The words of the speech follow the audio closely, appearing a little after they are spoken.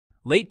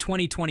Late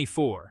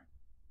 2024.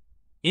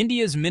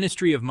 India's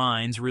Ministry of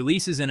Mines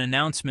releases an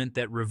announcement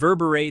that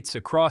reverberates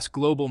across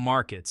global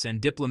markets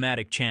and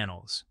diplomatic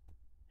channels.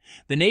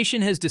 The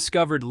nation has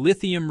discovered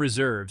lithium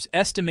reserves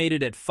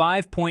estimated at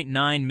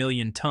 5.9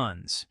 million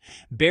tons,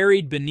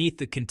 buried beneath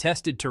the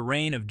contested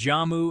terrain of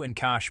Jammu and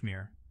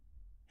Kashmir.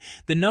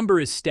 The number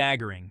is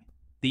staggering,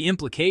 the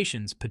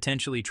implications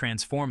potentially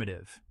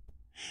transformative.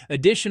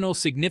 Additional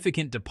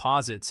significant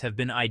deposits have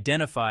been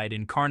identified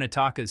in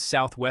Karnataka's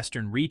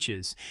southwestern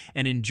reaches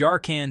and in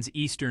Jharkhand's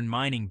eastern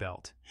mining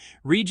belt,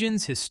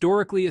 regions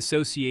historically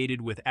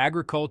associated with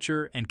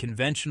agriculture and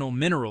conventional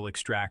mineral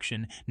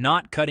extraction,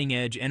 not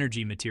cutting-edge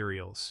energy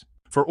materials.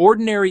 For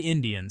ordinary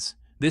Indians,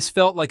 this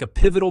felt like a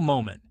pivotal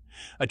moment,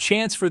 a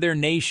chance for their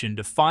nation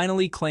to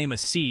finally claim a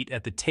seat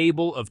at the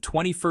table of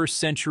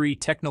 21st-century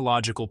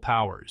technological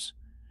powers.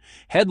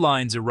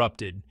 Headlines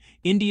erupted.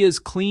 India's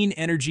clean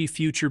energy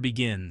future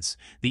begins,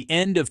 the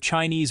end of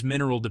Chinese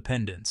mineral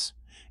dependence.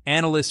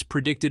 Analysts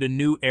predicted a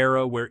new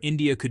era where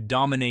India could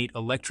dominate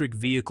electric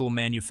vehicle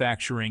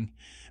manufacturing,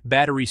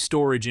 battery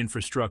storage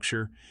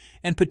infrastructure,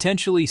 and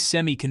potentially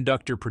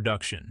semiconductor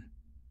production.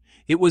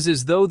 It was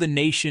as though the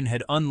nation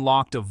had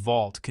unlocked a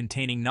vault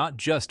containing not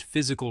just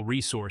physical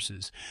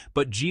resources,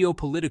 but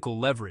geopolitical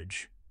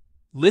leverage.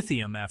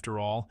 Lithium, after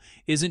all,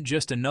 isn't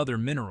just another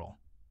mineral.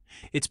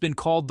 It's been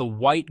called the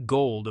white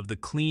gold of the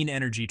clean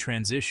energy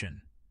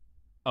transition,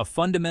 a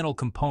fundamental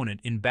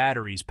component in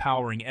batteries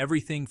powering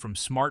everything from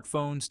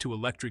smartphones to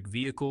electric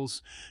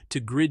vehicles to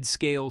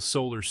grid-scale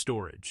solar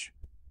storage.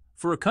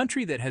 For a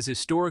country that has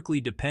historically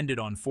depended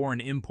on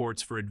foreign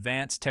imports for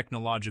advanced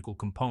technological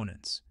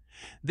components,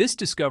 this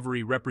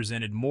discovery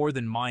represented more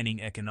than mining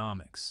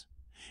economics.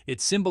 It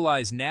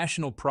symbolized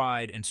national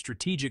pride and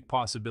strategic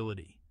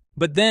possibility.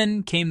 But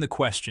then came the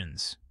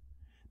questions.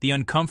 The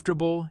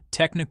uncomfortable,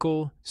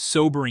 technical,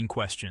 sobering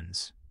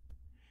questions.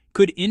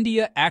 Could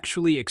India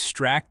actually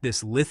extract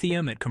this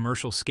lithium at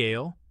commercial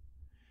scale?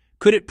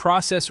 Could it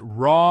process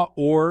raw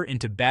ore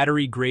into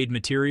battery-grade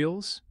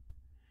materials?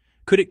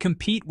 Could it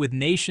compete with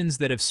nations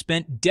that have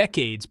spent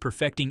decades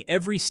perfecting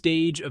every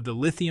stage of the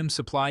lithium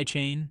supply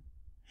chain?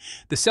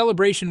 The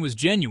celebration was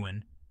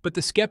genuine, but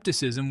the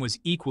skepticism was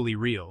equally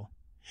real.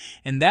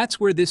 And that's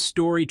where this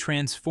story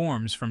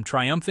transforms from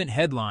triumphant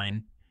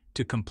headline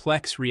to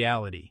complex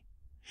reality.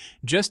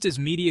 Just as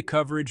media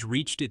coverage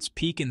reached its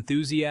peak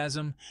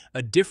enthusiasm,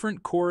 a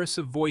different chorus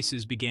of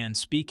voices began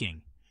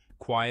speaking,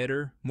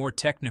 quieter, more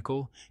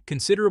technical,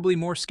 considerably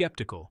more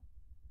skeptical.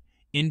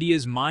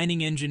 India's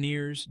mining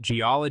engineers,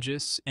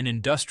 geologists, and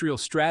industrial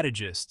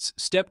strategists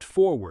stepped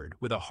forward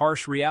with a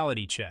harsh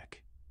reality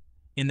check.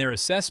 In their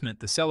assessment,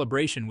 the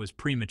celebration was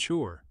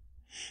premature,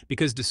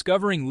 because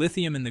discovering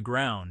lithium in the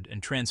ground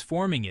and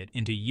transforming it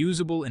into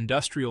usable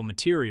industrial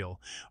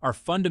material are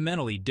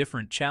fundamentally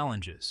different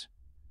challenges.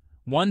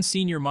 One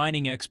senior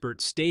mining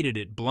expert stated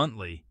it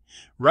bluntly,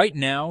 "Right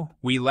now,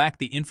 we lack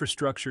the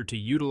infrastructure to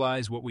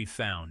utilize what we've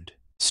found."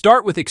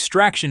 Start with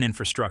extraction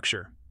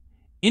infrastructure.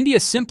 India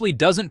simply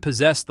doesn't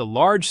possess the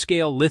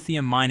large-scale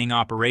lithium mining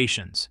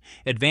operations,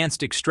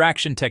 advanced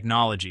extraction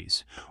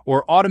technologies,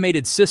 or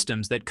automated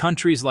systems that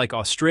countries like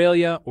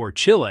Australia or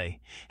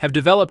Chile have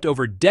developed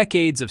over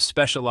decades of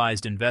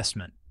specialized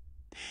investment.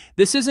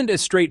 This isn't as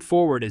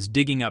straightforward as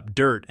digging up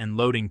dirt and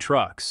loading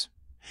trucks.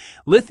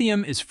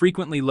 Lithium is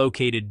frequently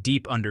located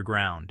deep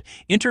underground,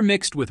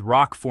 intermixed with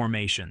rock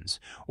formations,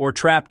 or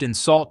trapped in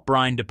salt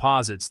brine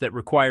deposits that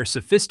require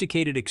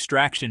sophisticated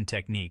extraction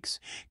techniques,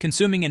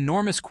 consuming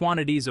enormous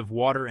quantities of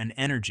water and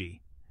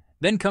energy.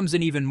 Then comes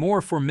an even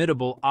more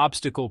formidable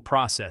obstacle: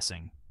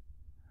 processing.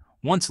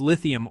 Once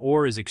lithium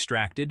ore is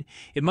extracted,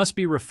 it must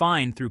be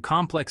refined through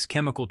complex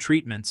chemical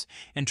treatments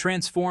and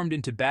transformed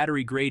into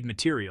battery-grade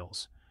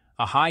materials.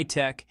 A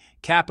high-tech,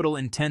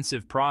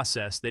 capital-intensive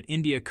process that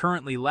India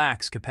currently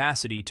lacks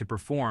capacity to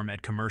perform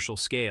at commercial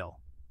scale.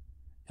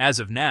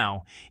 As of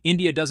now,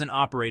 India doesn't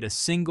operate a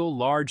single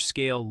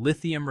large-scale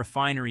lithium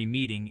refinery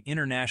meeting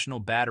international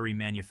battery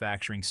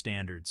manufacturing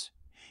standards.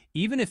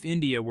 Even if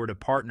India were to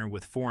partner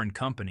with foreign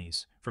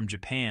companies from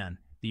Japan,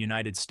 the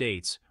United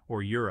States,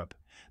 or Europe,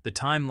 the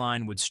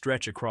timeline would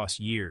stretch across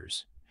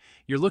years.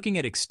 You're looking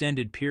at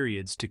extended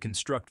periods to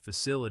construct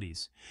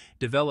facilities,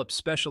 develop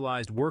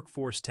specialized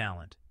workforce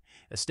talent,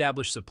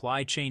 establish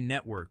supply chain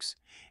networks,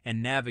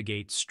 and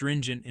navigate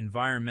stringent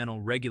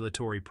environmental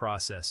regulatory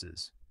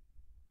processes.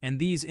 And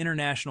these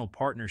international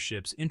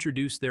partnerships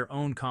introduce their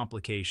own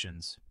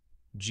complications: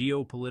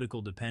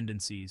 geopolitical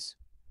dependencies,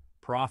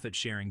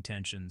 profit-sharing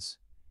tensions,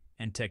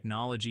 and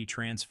technology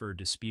transfer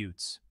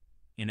disputes.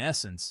 In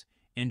essence,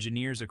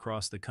 engineers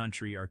across the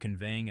country are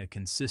conveying a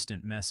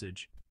consistent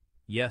message.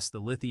 Yes, the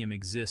lithium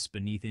exists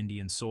beneath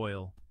Indian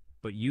soil,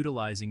 but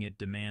utilizing it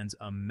demands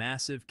a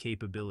massive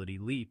capability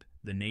leap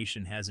the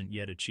nation hasn't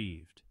yet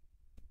achieved.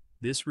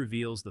 This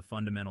reveals the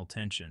fundamental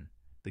tension,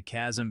 the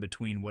chasm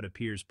between what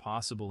appears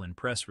possible in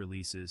press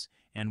releases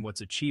and what's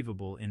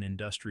achievable in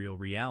industrial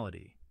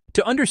reality.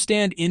 To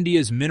understand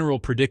India's mineral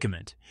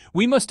predicament,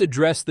 we must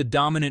address the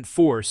dominant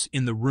force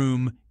in the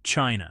room: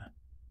 China.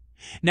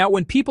 Now,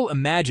 when people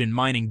imagine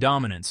mining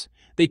dominance,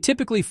 They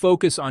typically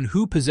focus on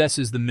who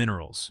possesses the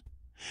minerals.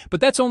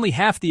 But that's only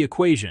half the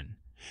equation.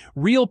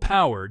 Real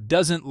power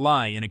doesn't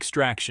lie in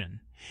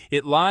extraction.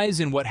 It lies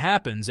in what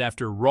happens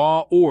after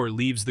raw ore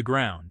leaves the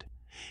ground.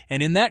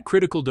 And in that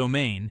critical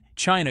domain,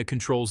 China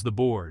controls the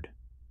board.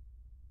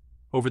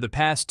 Over the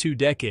past 2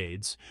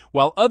 decades,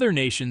 while other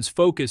nations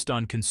focused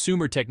on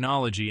consumer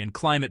technology and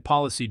climate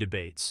policy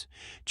debates,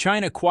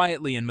 China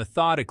quietly and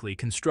methodically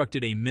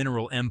constructed a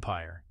mineral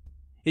empire.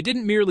 It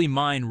didn't merely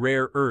mine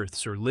rare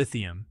earths or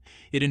lithium.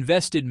 It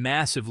invested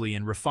massively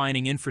in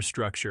refining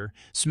infrastructure,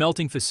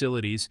 smelting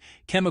facilities,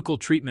 chemical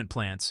treatment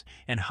plants,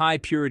 and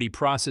high-purity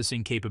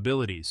processing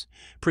capabilities,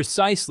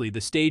 precisely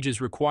the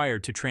stages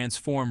required to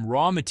transform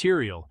raw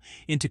material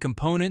into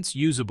components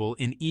usable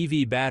in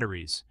EV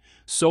batteries,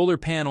 solar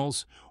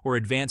panels, or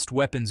advanced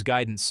weapons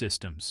guidance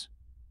systems.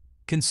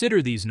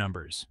 Consider these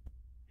numbers.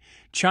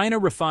 China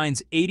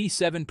refines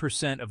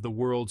 87% of the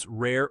world's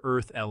rare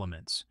earth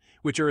elements,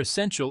 which are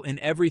essential in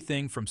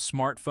everything from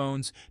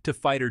smartphones to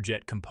fighter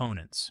jet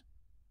components.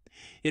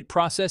 It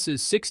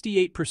processes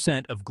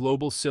 68% of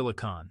global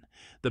silicon,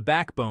 the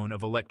backbone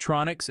of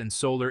electronics and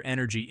solar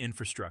energy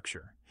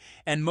infrastructure.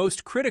 And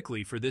most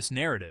critically for this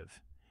narrative,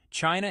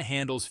 China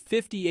handles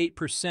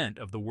 58%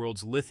 of the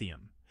world's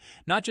lithium,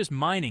 not just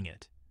mining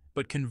it,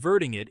 but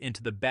converting it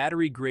into the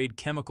battery-grade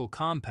chemical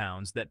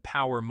compounds that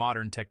power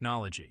modern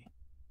technology.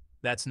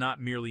 That's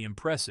not merely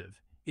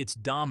impressive, it's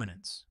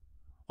dominance.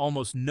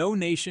 Almost no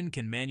nation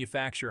can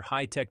manufacture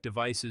high-tech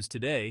devices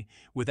today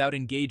without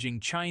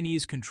engaging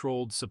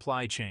Chinese-controlled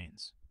supply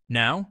chains.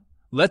 Now,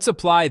 let's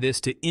apply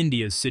this to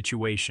India's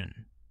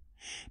situation.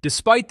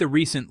 Despite the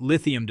recent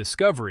lithium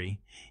discovery,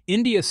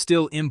 India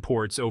still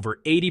imports over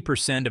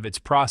 80% of its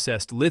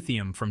processed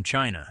lithium from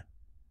China.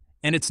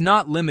 And it's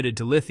not limited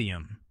to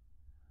lithium.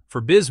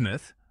 For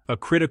bismuth, a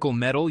critical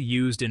metal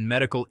used in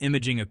medical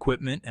imaging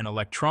equipment and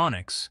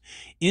electronics,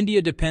 India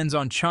depends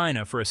on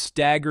China for a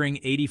staggering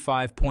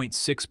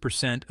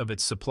 85.6% of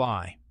its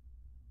supply.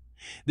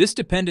 This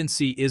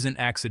dependency isn't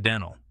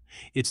accidental.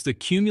 It's the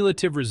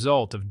cumulative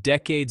result of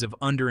decades of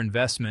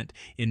underinvestment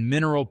in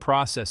mineral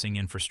processing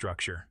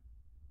infrastructure.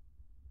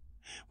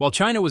 While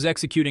China was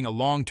executing a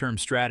long-term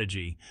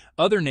strategy,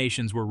 other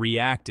nations were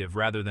reactive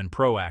rather than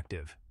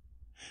proactive.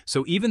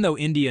 So even though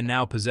India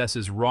now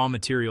possesses raw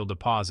material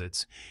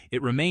deposits,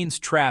 it remains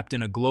trapped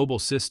in a global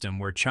system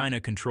where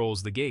China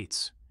controls the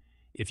gates.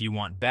 If you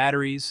want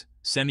batteries,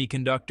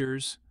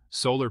 semiconductors,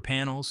 solar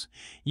panels,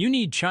 you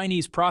need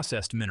Chinese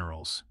processed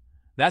minerals.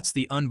 That's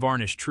the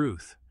unvarnished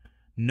truth.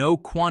 No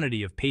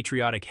quantity of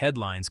patriotic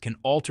headlines can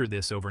alter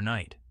this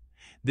overnight.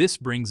 This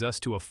brings us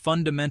to a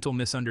fundamental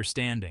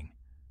misunderstanding.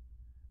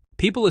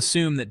 People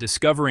assume that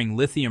discovering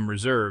lithium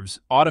reserves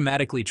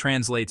automatically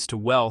translates to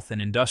wealth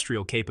and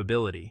industrial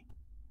capability.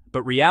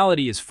 But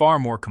reality is far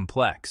more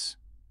complex.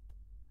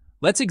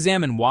 Let's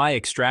examine why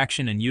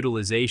extraction and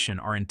utilization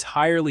are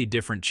entirely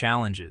different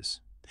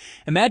challenges.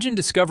 Imagine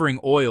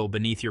discovering oil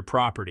beneath your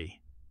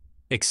property.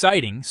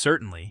 Exciting,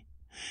 certainly.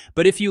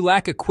 But if you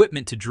lack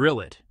equipment to drill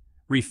it,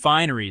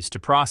 refineries to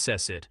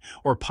process it,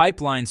 or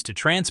pipelines to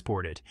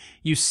transport it,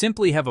 you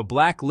simply have a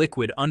black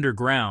liquid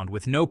underground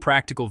with no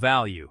practical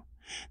value.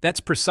 That's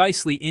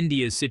precisely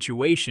India's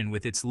situation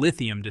with its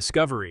lithium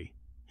discovery.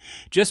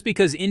 Just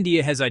because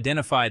India has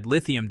identified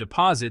lithium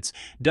deposits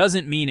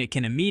doesn't mean it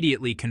can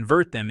immediately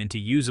convert them into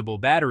usable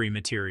battery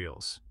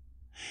materials.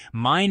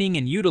 Mining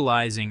and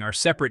utilizing are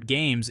separate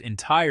games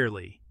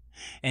entirely,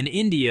 and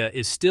India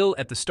is still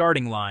at the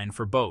starting line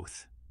for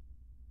both.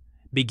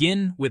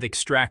 Begin with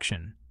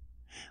extraction.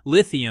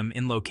 Lithium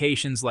in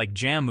locations like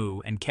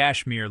Jammu and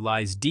Kashmir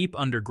lies deep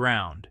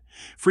underground,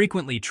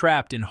 frequently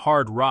trapped in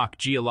hard rock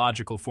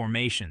geological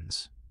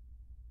formations.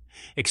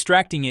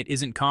 Extracting it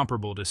isn't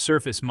comparable to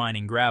surface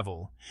mining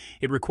gravel.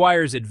 It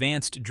requires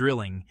advanced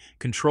drilling,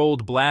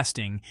 controlled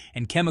blasting,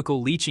 and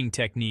chemical leaching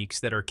techniques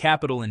that are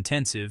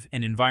capital-intensive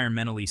and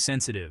environmentally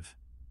sensitive.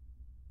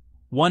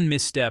 One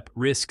misstep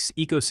risks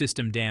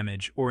ecosystem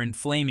damage or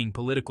inflaming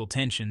political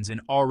tensions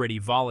in already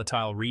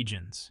volatile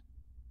regions.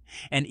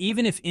 And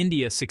even if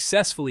India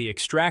successfully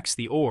extracts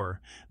the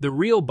ore, the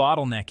real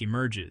bottleneck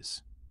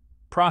emerges.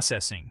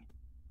 Processing.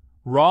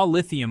 Raw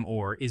lithium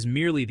ore is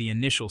merely the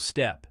initial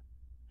step.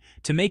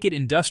 To make it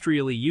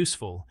industrially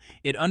useful,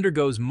 it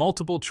undergoes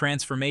multiple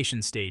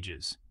transformation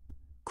stages: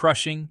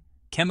 crushing,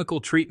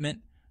 chemical treatment,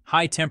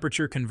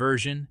 high-temperature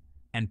conversion,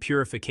 and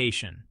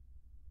purification.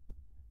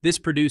 This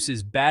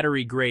produces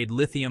battery-grade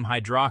lithium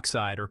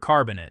hydroxide or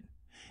carbonate,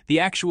 the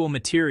actual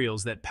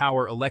materials that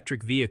power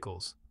electric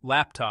vehicles,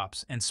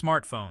 laptops, and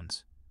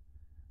smartphones.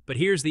 But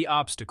here's the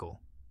obstacle.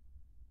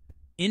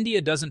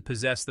 India doesn't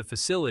possess the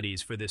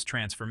facilities for this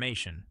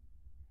transformation.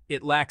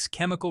 It lacks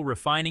chemical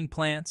refining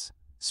plants,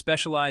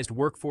 specialized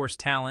workforce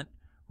talent,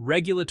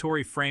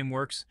 regulatory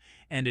frameworks,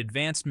 and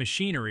advanced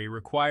machinery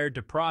required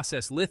to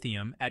process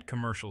lithium at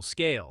commercial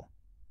scale.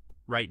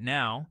 Right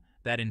now,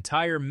 that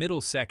entire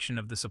middle section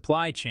of the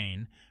supply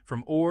chain,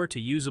 from ore to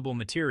usable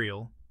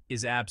material,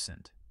 is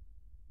absent.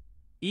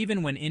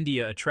 Even when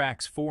India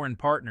attracts foreign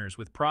partners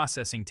with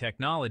processing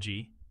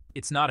technology,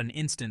 it's not an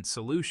instant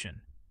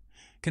solution.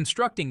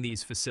 Constructing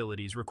these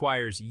facilities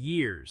requires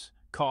years,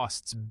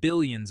 costs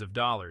billions of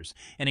dollars,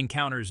 and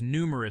encounters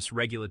numerous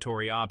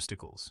regulatory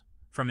obstacles,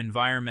 from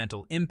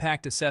environmental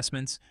impact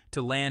assessments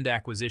to land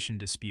acquisition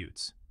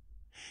disputes.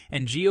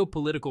 And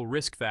geopolitical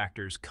risk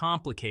factors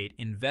complicate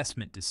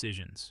investment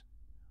decisions.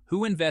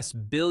 Who invests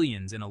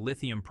billions in a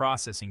lithium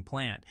processing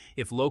plant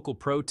if local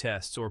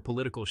protests or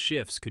political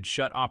shifts could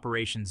shut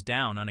operations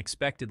down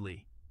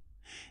unexpectedly?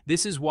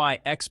 This is why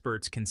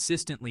experts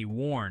consistently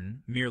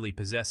warn merely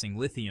possessing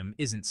lithium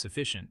isn't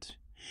sufficient.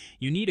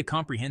 You need a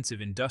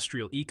comprehensive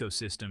industrial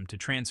ecosystem to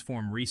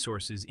transform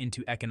resources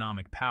into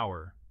economic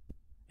power.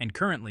 And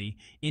currently,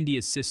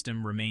 India's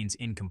system remains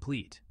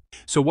incomplete.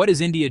 So what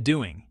is India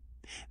doing?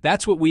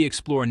 That's what we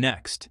explore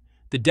next.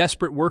 The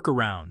desperate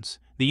workarounds,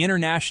 the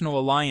international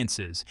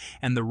alliances,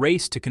 and the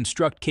race to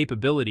construct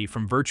capability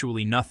from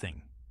virtually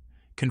nothing.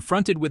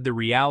 Confronted with the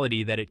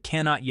reality that it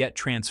cannot yet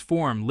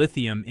transform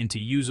lithium into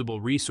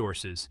usable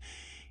resources,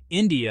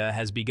 India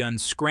has begun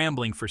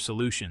scrambling for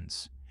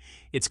solutions.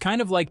 It's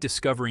kind of like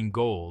discovering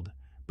gold,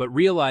 but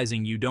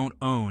realizing you don't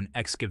own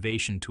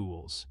excavation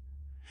tools.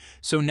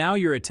 So now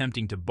you're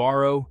attempting to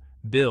borrow,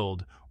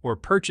 build, or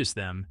purchase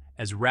them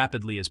as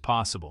rapidly as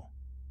possible.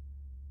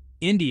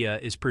 India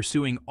is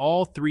pursuing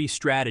all three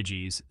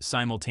strategies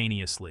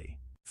simultaneously.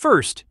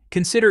 First,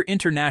 consider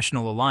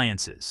international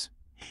alliances.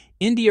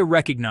 India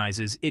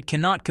recognizes it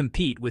cannot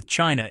compete with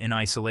China in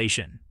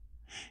isolation.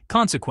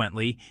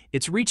 Consequently,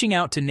 it's reaching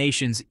out to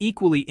nations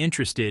equally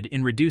interested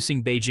in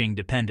reducing Beijing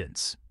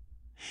dependence.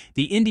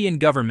 The Indian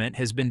government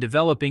has been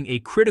developing a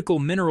critical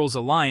minerals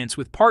alliance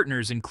with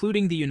partners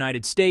including the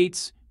United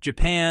States,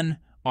 Japan,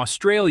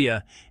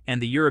 Australia,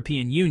 and the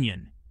European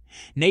Union,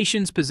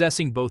 nations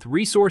possessing both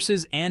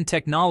resources and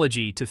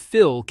technology to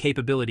fill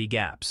capability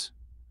gaps.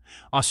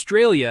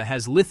 Australia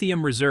has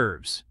lithium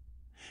reserves.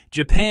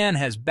 Japan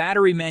has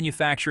battery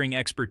manufacturing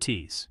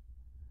expertise.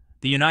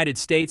 The United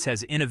States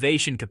has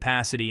innovation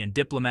capacity and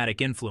diplomatic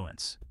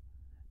influence.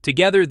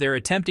 Together, they're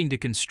attempting to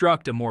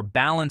construct a more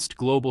balanced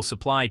global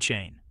supply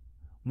chain,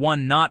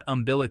 one not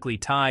umbilically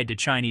tied to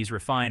Chinese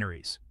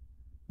refineries.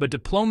 But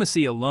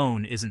diplomacy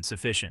alone isn't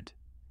sufficient.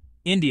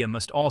 India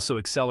must also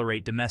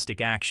accelerate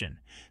domestic action,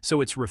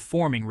 so it's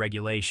reforming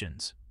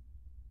regulations.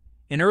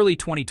 In early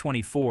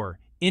 2024,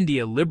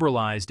 India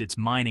liberalized its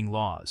mining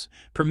laws,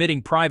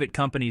 permitting private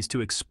companies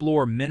to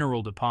explore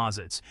mineral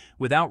deposits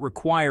without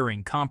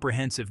requiring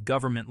comprehensive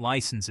government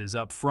licenses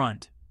up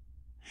front.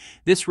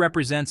 This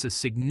represents a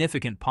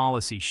significant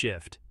policy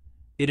shift.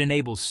 It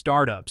enables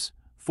startups,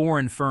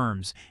 foreign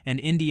firms,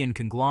 and Indian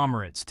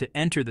conglomerates to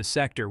enter the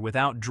sector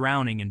without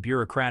drowning in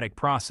bureaucratic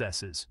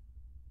processes.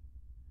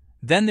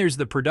 Then there's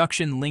the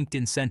Production-Linked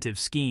Incentive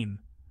Scheme,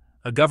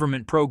 a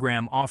government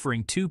program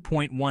offering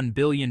 $2.1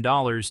 billion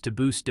to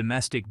boost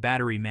domestic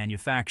battery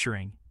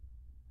manufacturing.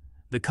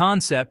 The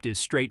concept is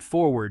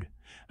straightforward: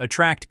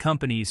 attract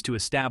companies to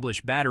establish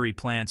battery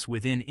plants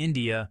within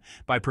India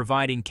by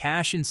providing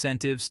cash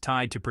incentives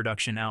tied to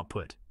production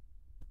output.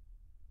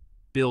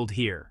 Build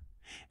here,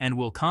 and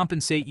we'll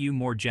compensate you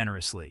more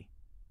generously.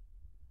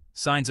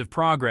 Signs of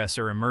progress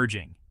are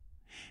emerging.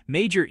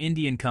 Major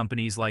Indian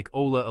companies like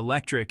Ola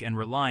Electric and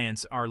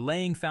Reliance are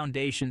laying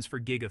foundations for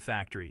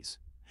gigafactories.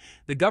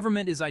 The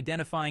government is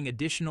identifying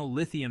additional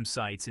lithium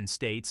sites in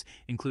states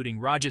including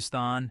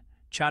Rajasthan,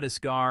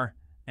 Chhattisgarh,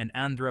 and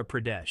Andhra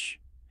Pradesh.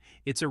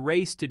 It's a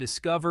race to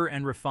discover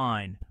and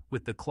refine,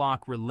 with the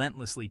clock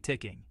relentlessly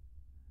ticking.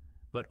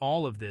 But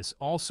all of this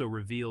also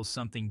reveals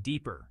something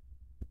deeper.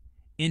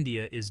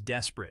 India is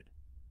desperate.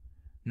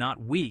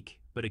 Not weak,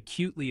 but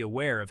acutely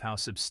aware of how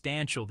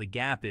substantial the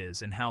gap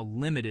is and how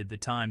limited the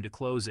time to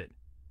close it.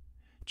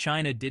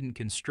 China didn't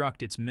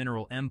construct its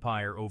mineral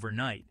empire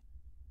overnight.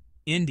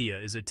 India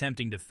is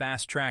attempting to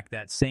fast-track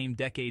that same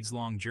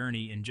decades-long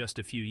journey in just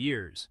a few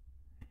years.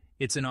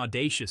 It's an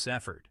audacious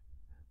effort.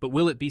 But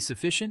will it be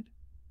sufficient?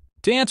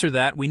 To answer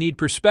that, we need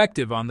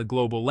perspective on the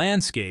global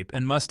landscape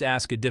and must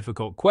ask a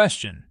difficult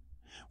question.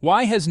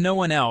 Why has no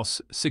one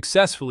else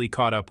successfully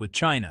caught up with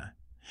China?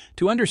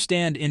 To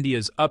understand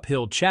India's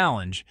uphill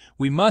challenge,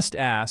 we must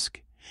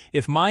ask,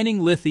 if mining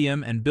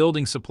lithium and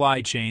building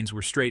supply chains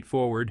were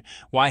straightforward,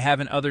 why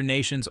haven't other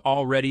nations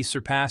already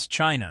surpassed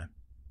China?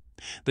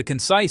 The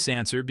concise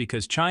answer: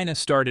 because China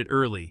started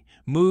early,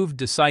 moved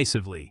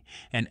decisively,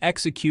 and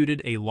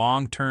executed a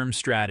long-term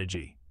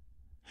strategy.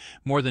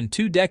 More than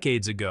 2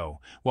 decades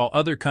ago, while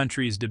other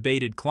countries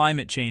debated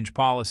climate change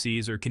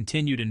policies or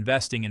continued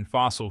investing in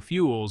fossil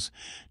fuels,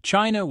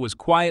 China was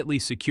quietly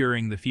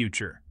securing the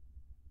future.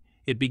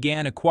 It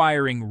began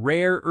acquiring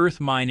rare earth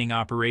mining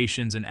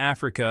operations in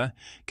Africa,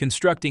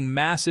 constructing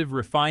massive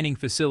refining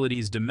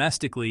facilities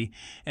domestically,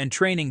 and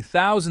training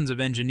thousands of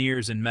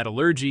engineers in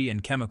metallurgy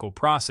and chemical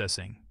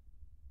processing.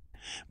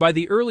 By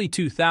the early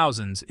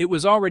 2000s, it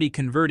was already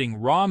converting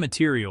raw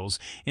materials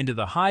into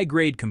the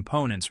high-grade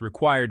components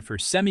required for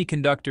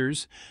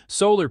semiconductors,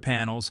 solar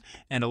panels,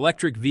 and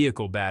electric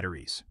vehicle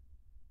batteries.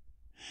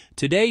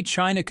 Today,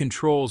 China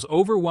controls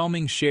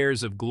overwhelming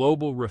shares of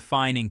global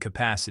refining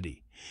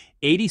capacity: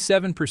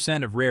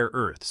 87% of rare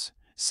earths,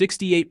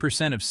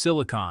 68% of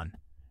silicon,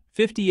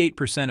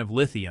 58% of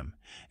lithium,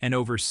 and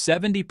over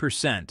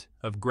 70%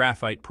 of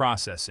graphite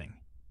processing.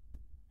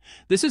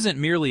 This isn't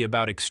merely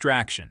about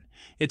extraction,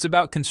 it's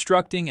about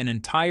constructing an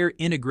entire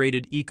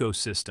integrated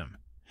ecosystem.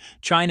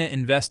 China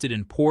invested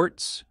in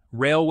ports,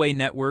 railway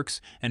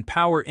networks, and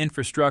power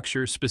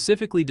infrastructure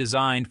specifically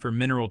designed for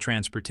mineral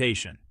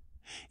transportation.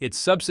 It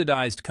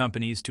subsidized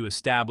companies to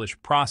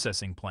establish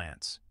processing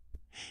plants.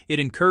 It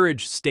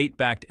encouraged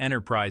state-backed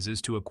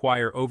enterprises to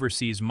acquire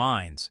overseas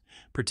mines,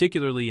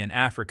 particularly in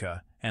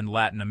Africa and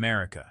Latin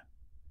America.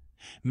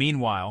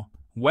 Meanwhile,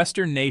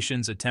 Western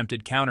nations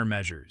attempted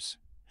countermeasures.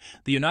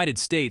 The United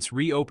States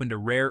reopened a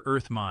rare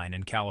earth mine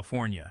in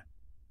California.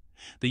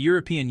 The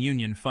European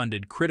Union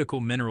funded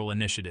critical mineral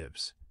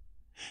initiatives.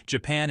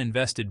 Japan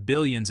invested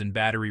billions in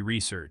battery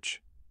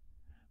research.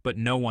 But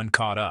no one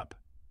caught up.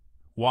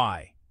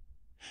 Why?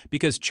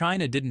 Because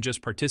China didn't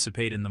just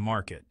participate in the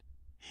market.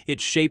 It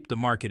shaped the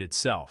market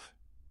itself.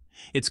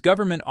 Its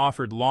government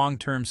offered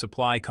long-term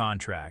supply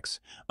contracts,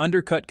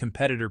 undercut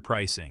competitor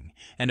pricing,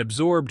 and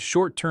absorbed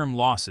short-term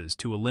losses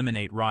to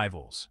eliminate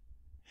rivals.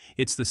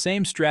 It's the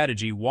same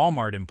strategy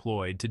Walmart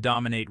employed to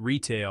dominate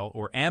retail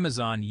or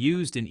Amazon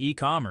used in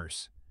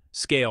e-commerce: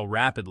 scale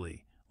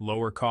rapidly,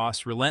 lower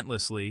costs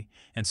relentlessly,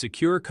 and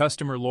secure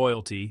customer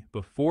loyalty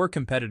before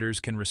competitors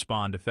can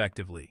respond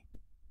effectively.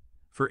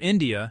 For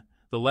India,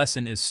 the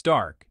lesson is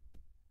stark.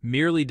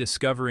 Merely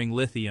discovering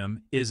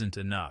lithium isn't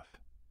enough.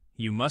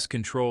 You must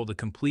control the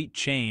complete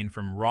chain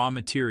from raw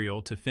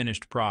material to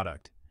finished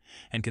product.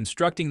 And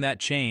constructing that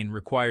chain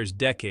requires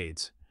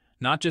decades,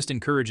 not just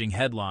encouraging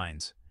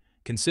headlines.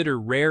 Consider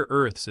rare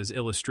earths as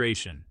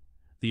illustration.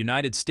 The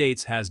United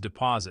States has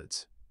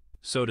deposits.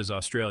 So does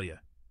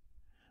Australia.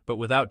 But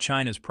without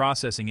China's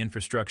processing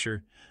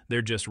infrastructure,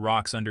 they're just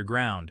rocks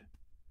underground.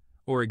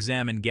 Or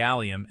examine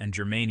gallium and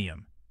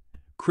germanium,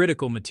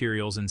 critical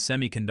materials in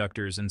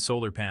semiconductors and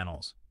solar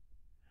panels.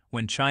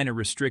 When China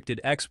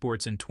restricted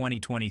exports in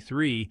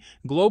 2023,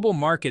 global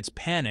markets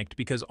panicked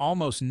because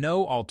almost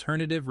no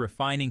alternative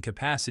refining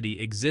capacity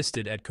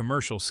existed at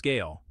commercial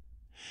scale.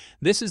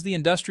 This is the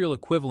industrial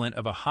equivalent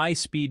of a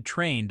high-speed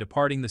train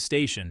departing the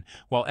station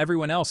while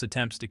everyone else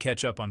attempts to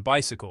catch up on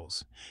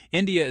bicycles.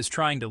 India is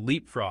trying to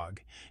leapfrog.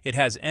 It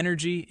has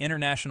energy,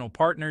 international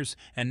partners,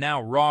 and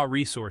now raw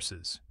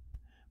resources.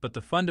 But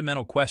the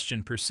fundamental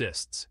question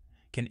persists.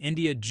 Can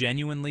India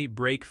genuinely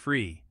break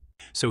free?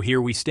 So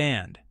here we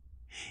stand.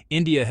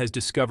 India has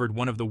discovered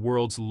one of the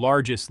world's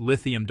largest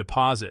lithium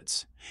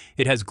deposits.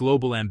 It has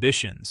global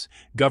ambitions,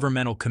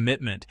 governmental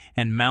commitment,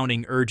 and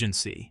mounting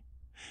urgency.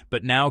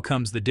 But now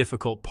comes the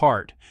difficult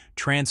part: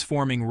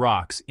 transforming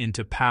rocks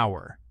into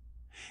power.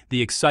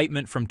 The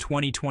excitement from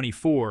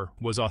 2024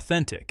 was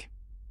authentic.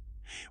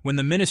 When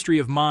the Ministry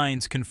of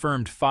Mines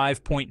confirmed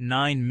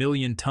 5.9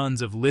 million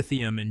tons of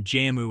lithium in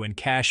Jammu and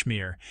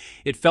Kashmir,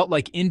 it felt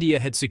like India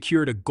had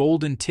secured a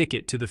golden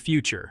ticket to the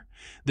future,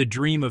 the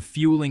dream of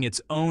fueling its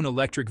own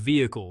electric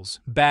vehicles,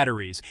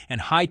 batteries,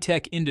 and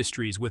high-tech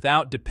industries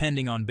without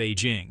depending on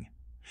Beijing.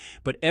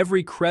 But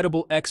every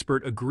credible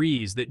expert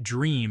agrees that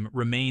dream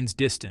remains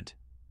distant.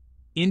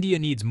 India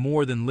needs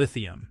more than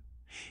lithium.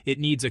 It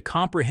needs a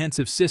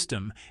comprehensive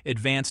system,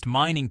 advanced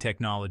mining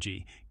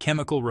technology,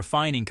 chemical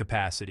refining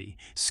capacity,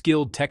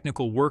 skilled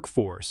technical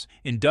workforce,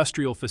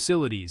 industrial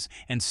facilities,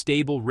 and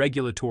stable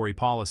regulatory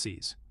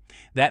policies.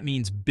 That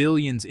means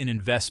billions in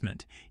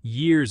investment,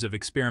 years of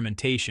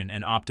experimentation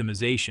and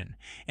optimization,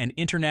 and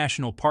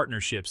international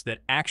partnerships that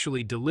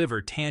actually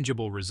deliver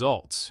tangible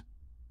results.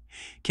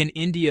 Can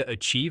India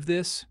achieve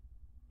this?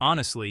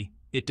 Honestly,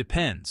 it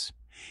depends.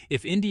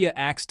 If India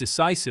acts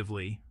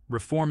decisively,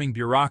 reforming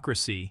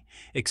bureaucracy,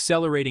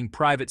 accelerating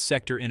private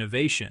sector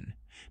innovation,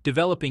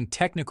 developing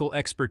technical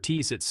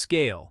expertise at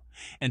scale,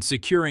 and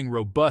securing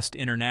robust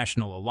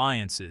international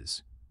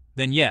alliances,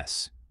 then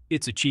yes,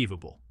 it's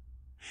achievable.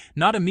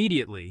 Not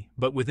immediately,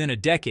 but within a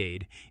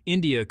decade,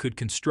 India could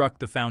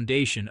construct the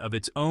foundation of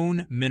its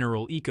own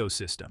mineral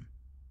ecosystem.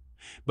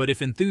 But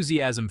if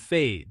enthusiasm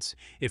fades,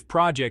 if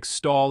projects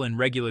stall in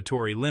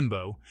regulatory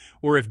limbo,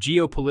 or if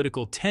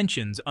geopolitical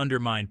tensions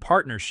undermine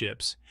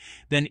partnerships,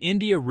 then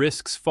India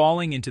risks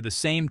falling into the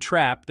same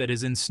trap that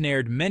has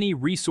ensnared many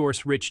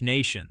resource-rich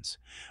nations,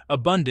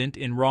 abundant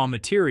in raw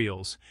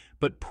materials,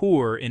 but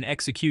poor in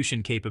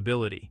execution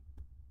capability.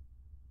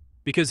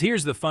 Because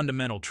here's the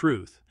fundamental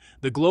truth: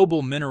 the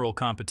global mineral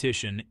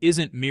competition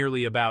isn't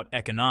merely about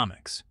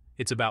economics,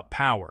 it's about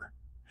power.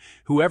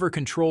 Whoever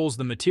controls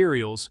the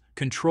materials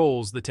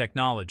controls the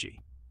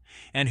technology.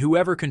 And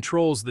whoever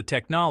controls the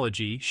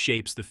technology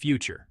shapes the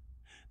future.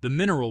 The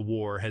mineral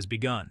war has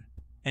begun.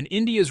 And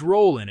India's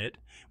role in it,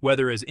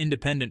 whether as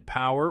independent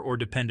power or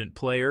dependent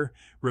player,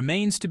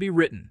 remains to be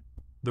written.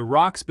 The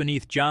rocks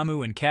beneath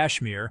Jammu and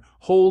Kashmir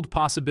hold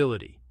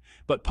possibility.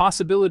 But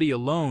possibility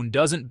alone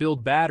doesn't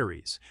build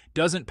batteries,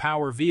 doesn't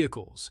power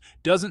vehicles,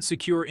 doesn't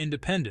secure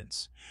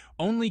independence.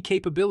 Only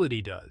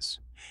capability does.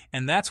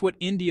 And that's what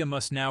India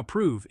must now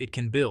prove it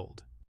can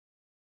build.